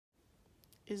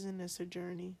Isn't this a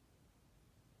journey?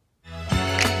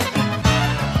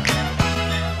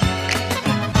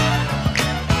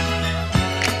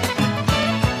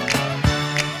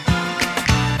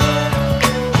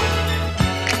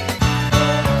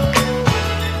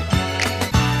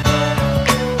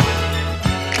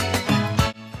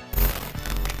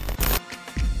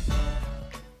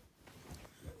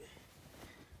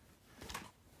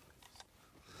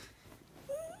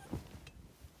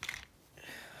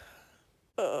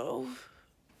 Oh.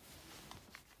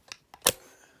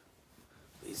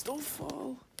 Please don't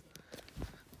fall.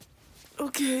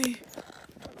 Okay.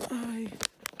 Hi.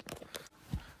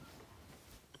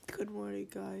 Good morning,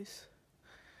 guys.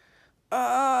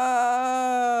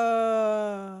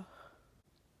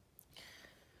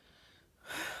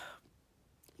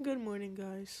 Good morning,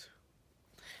 guys.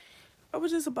 I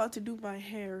was just about to do my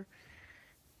hair.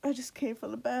 I just came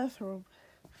from the bathroom.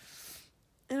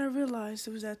 And I realized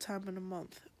it was that time of the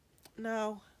month.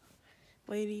 Now,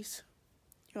 ladies,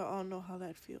 y'all all know how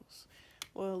that feels.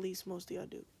 Well, at least most of y'all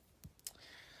do.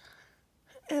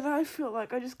 And I feel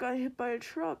like I just got hit by a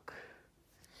truck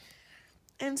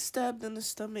and stabbed in the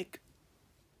stomach.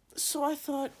 So I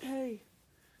thought, hey,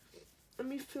 let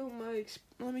me film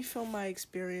my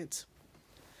experience.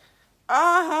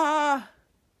 Ah!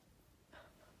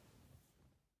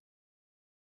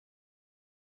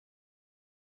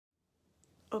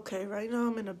 Okay, right now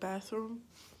I'm in a bathroom.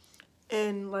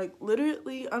 And like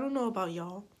literally, I don't know about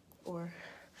y'all or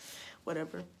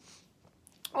whatever.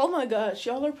 Oh my gosh,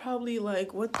 y'all are probably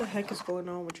like, what the heck is going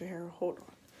on with your hair? Hold on.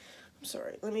 I'm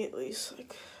sorry. Let me at least,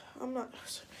 like,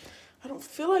 I don't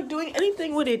feel like doing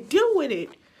anything with it. Deal with it.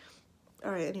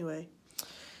 All right, anyway.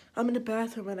 I'm in the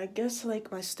bathroom, and I guess, like,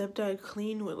 my stepdad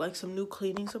cleaned with, like, some new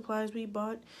cleaning supplies we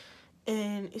bought.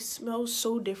 And it smells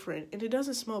so different. And it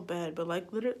doesn't smell bad, but,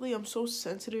 like, literally, I'm so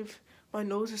sensitive. My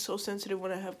nose is so sensitive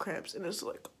when I have cramps. And it's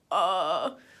like,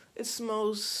 it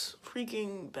smells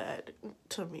freaking bad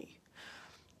to me.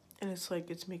 And it's like,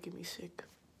 it's making me sick.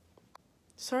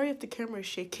 Sorry if the camera is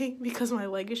shaking because my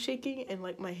leg is shaking and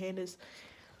like my hand is,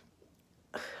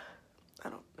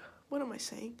 what am I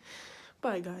saying?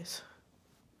 Bye, guys.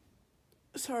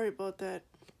 Sorry about that.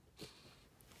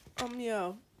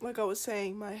 Yeah, like I was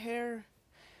saying, my hair,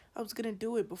 I was gonna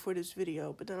do it before this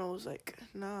video, but then I was like,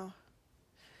 nah.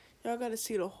 Y'all gotta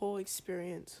see the whole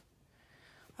experience.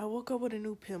 I woke up with a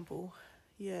new pimple.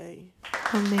 Yay.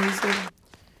 Amazing.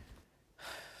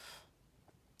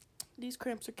 These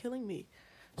cramps are killing me.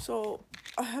 So,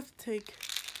 I have to take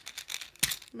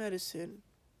medicine.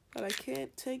 But I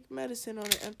can't take medicine on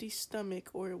an empty stomach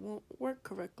or it won't work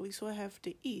correctly, so I have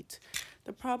to eat.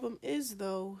 The problem is,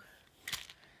 though,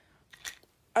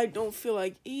 I don't feel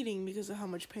like eating because of how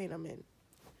much pain I'm in.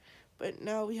 But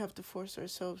now we have to force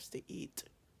ourselves to eat.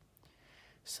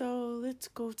 So, let's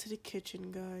go to the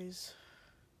kitchen, guys.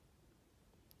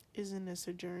 Isn't this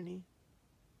a journey?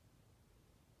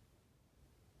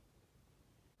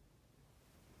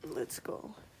 Let's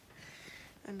go.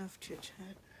 Enough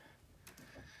chit-chat.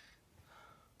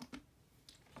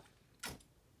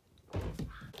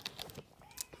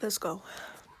 Let's go.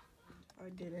 I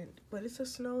didn't, but it's a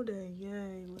snow day.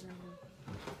 Yay, whatever.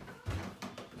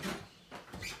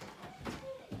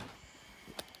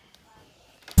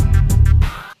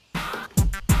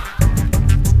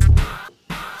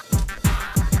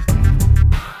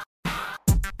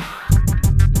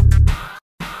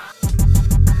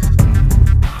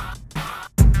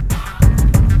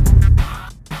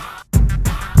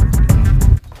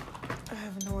 I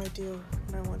have no idea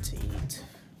what I want to eat.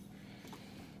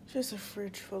 Just a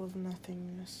fridge full of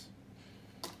nothingness.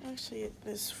 Actually, it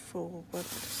is full, but I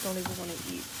just don't even want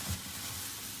to eat.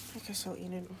 I guess I'll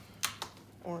eat an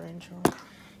orange or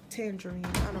tangerine.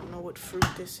 I don't know what fruit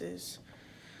this is.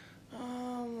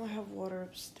 I have water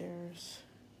upstairs.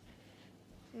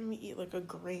 Let me eat like a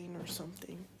grain or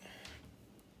something.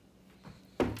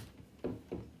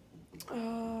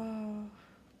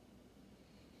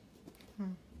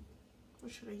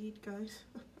 What should I eat, guys?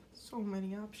 So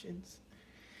many options.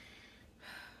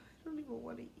 I don't even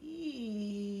want to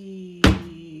eat.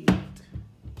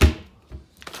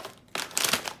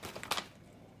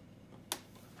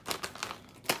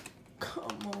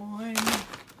 Come on.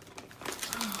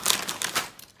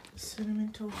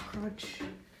 Cinnamon Toast Crunch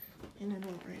and an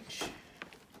orange.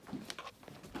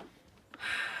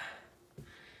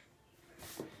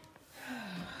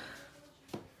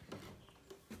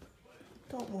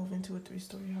 Don't move into a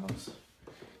 3-story house.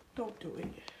 Don't do it.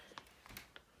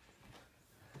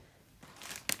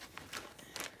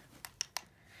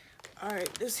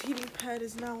 Alright, this heating pad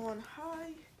is now on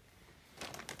high.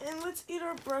 And let's eat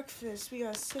our breakfast. We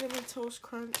got Cinnamon Toast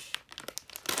Crunch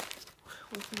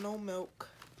with no milk,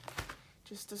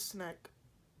 just a snack,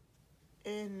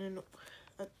 and then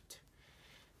I'm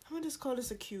gonna just call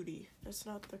this a cutie. That's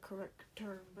not the correct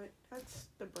term, but that's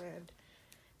the brand.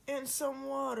 And some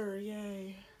water,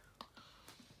 yay.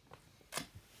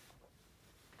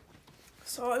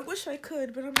 So I wish I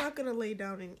could, but I'm not gonna lay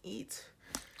down and eat.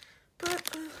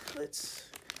 But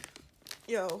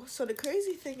so the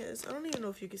crazy thing is, I don't even know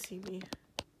if you can see me.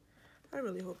 I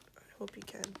hope you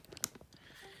can.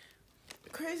 The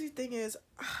crazy thing is,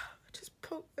 I just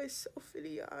poked myself in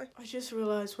the eye. I just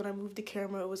realized when I moved the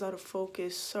camera, it was out of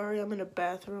focus. Sorry, I'm in a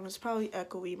bathroom. It's probably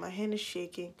echoey. My hand is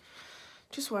shaking.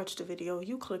 Just watch the video.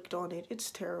 You clicked on it.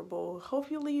 It's terrible.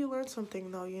 Hopefully you learned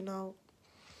something though, you know.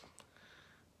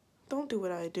 Don't do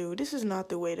what I do. This is not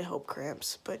the way to help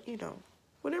cramps, but you know,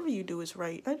 whatever you do is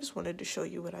right. I just wanted to show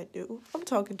you what I do. I'm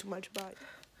talking too much about it.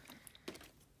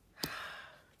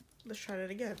 Let's try that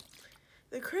again.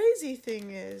 The crazy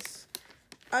thing is,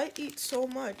 I eat so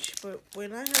much, but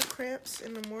when I have cramps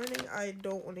in the morning, I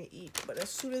don't want to eat. But as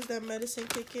soon as that medicine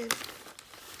kick in,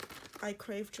 I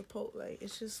crave Chipotle.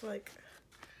 It's just like,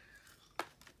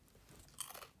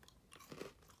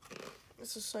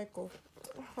 it's a cycle.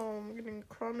 Oh, I'm getting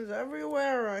crumbs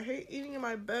everywhere. I hate eating in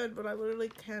my bed, but I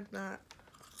literally can't not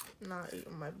eat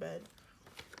in my bed.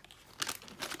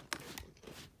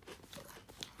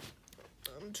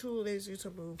 I'm too lazy to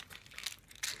move.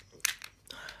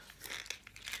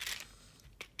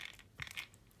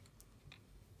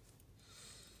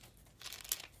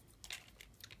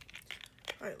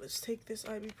 Alright, let's take this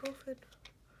ibuprofen.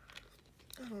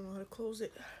 I don't know how to close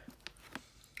it.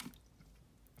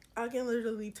 I can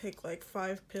literally take like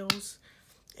 5 pills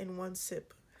in 1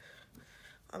 sip.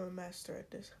 I'm a master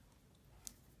at this.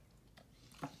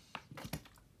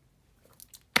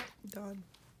 Done.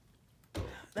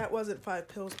 That wasn't 5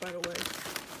 pills, by the way.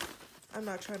 I'm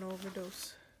not trying to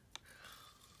overdose.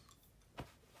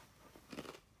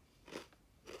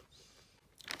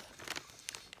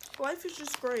 Life is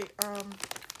just great.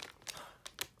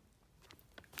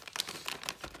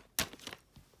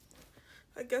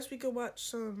 I guess we could watch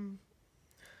some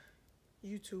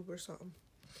YouTube or something.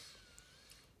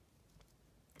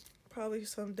 Probably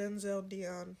some Denzel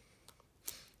Dion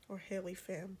or Haley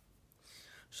fam.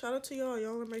 Shout out to y'all.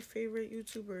 Y'all are my favorite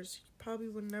YouTubers. You probably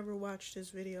would never watch this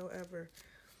video ever.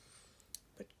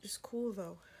 But it's cool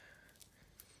though.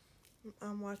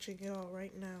 I'm watching y'all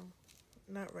right now.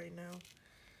 Not right now,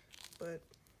 but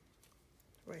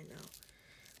right now.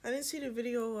 I didn't see the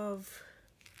video of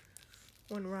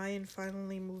when Ryan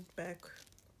finally moved back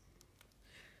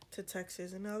to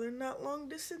Texas, and now they're not long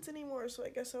distance anymore, so I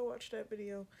guess I'll watch that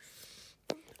video.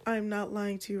 I'm not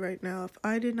lying to you right now. If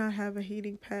I did not have a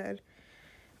heating pad,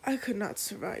 I could not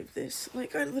survive this.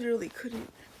 Like, I literally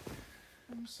couldn't.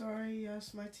 I'm sorry,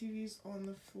 yes, my TV's on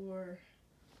the floor.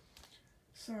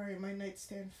 Sorry, my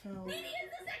nightstand fell.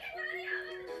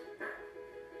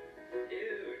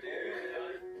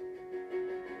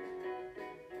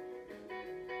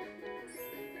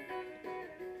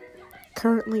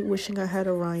 Currently wishing I had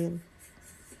a Ryan.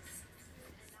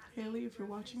 Haley, if you're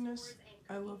watching this,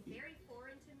 I love you.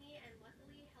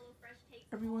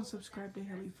 Everyone subscribe to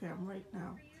Haley Fam right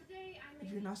now.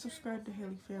 If you're not subscribed to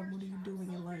Haley Fam, what are you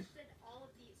doing in life?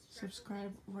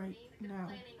 Subscribe right now.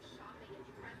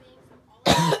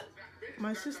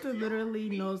 My sister literally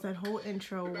knows that whole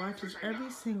intro, watches every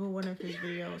single one of his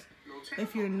videos.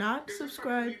 If you're not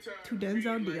subscribed to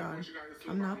Denzel Dion,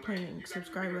 I'm not playing.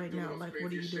 Subscribe right now. Like,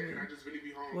 what are you doing?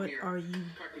 What are you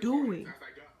doing?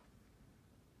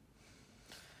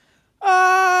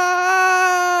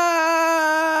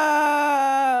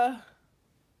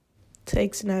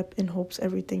 Takes nap and hopes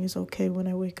everything is okay when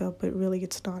I wake up, but really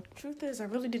it's not. Truth is, I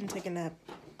really didn't take a nap.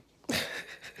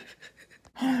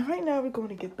 Right now we're going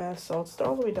to get bath salts. They're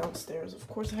all the way downstairs. Of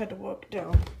course, I had to walk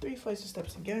down 3 flights of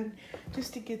steps again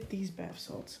just to get these bath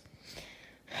salts.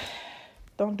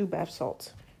 Don't do bath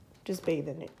salts. Just bathe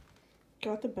in it.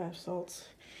 Got the bath salts.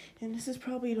 And this is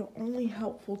probably the only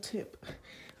helpful tip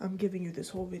I'm giving you this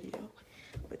whole video.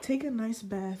 But take a nice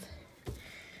bath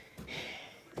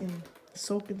and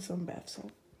soak in some bath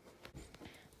salt.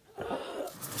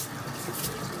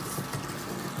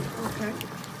 Okay.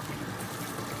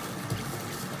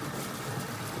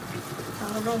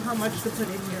 I don't know how much to put in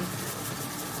here,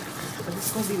 but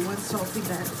it's gonna be one salty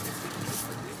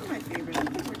bath. These are my favorite. I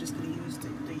think we're just gonna use the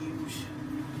huge.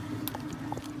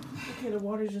 Okay, the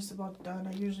water's just about done.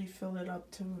 I usually fill it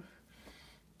up to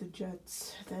the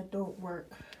jets that don't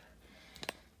work.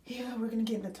 Yeah, we're gonna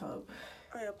get in the tub.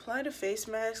 I applied a face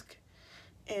mask,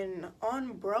 and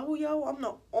on bro, yo, I'm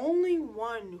the only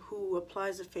one who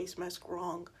applies a face mask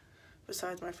wrong.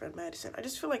 besides my friend Madison. I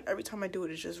just feel like every time I do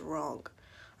it, it's just wrong.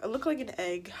 I look like an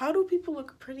egg. How do people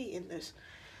look pretty in this?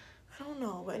 I don't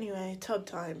know. But anyway, tub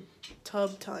time.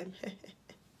 Tub time.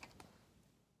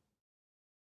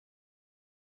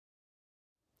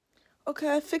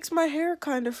 Okay, I fixed my hair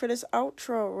kind of for this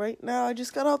outro right now. I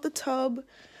just got out the tub.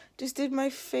 Just did my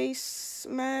face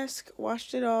mask.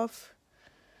 Washed it off.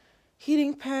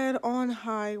 Heating pad on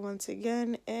high once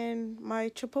again. And my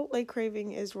Chipotle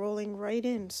craving is rolling right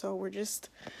in. So we're just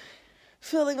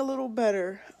feeling a little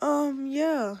better.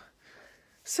 Yeah.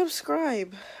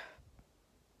 Subscribe.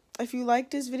 If you liked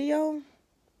this video.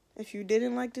 If you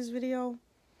didn't like this video.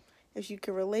 If you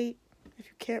can relate. If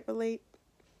you can't relate.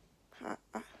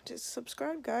 Just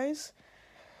subscribe, guys.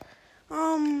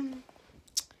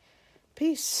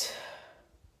 Peace.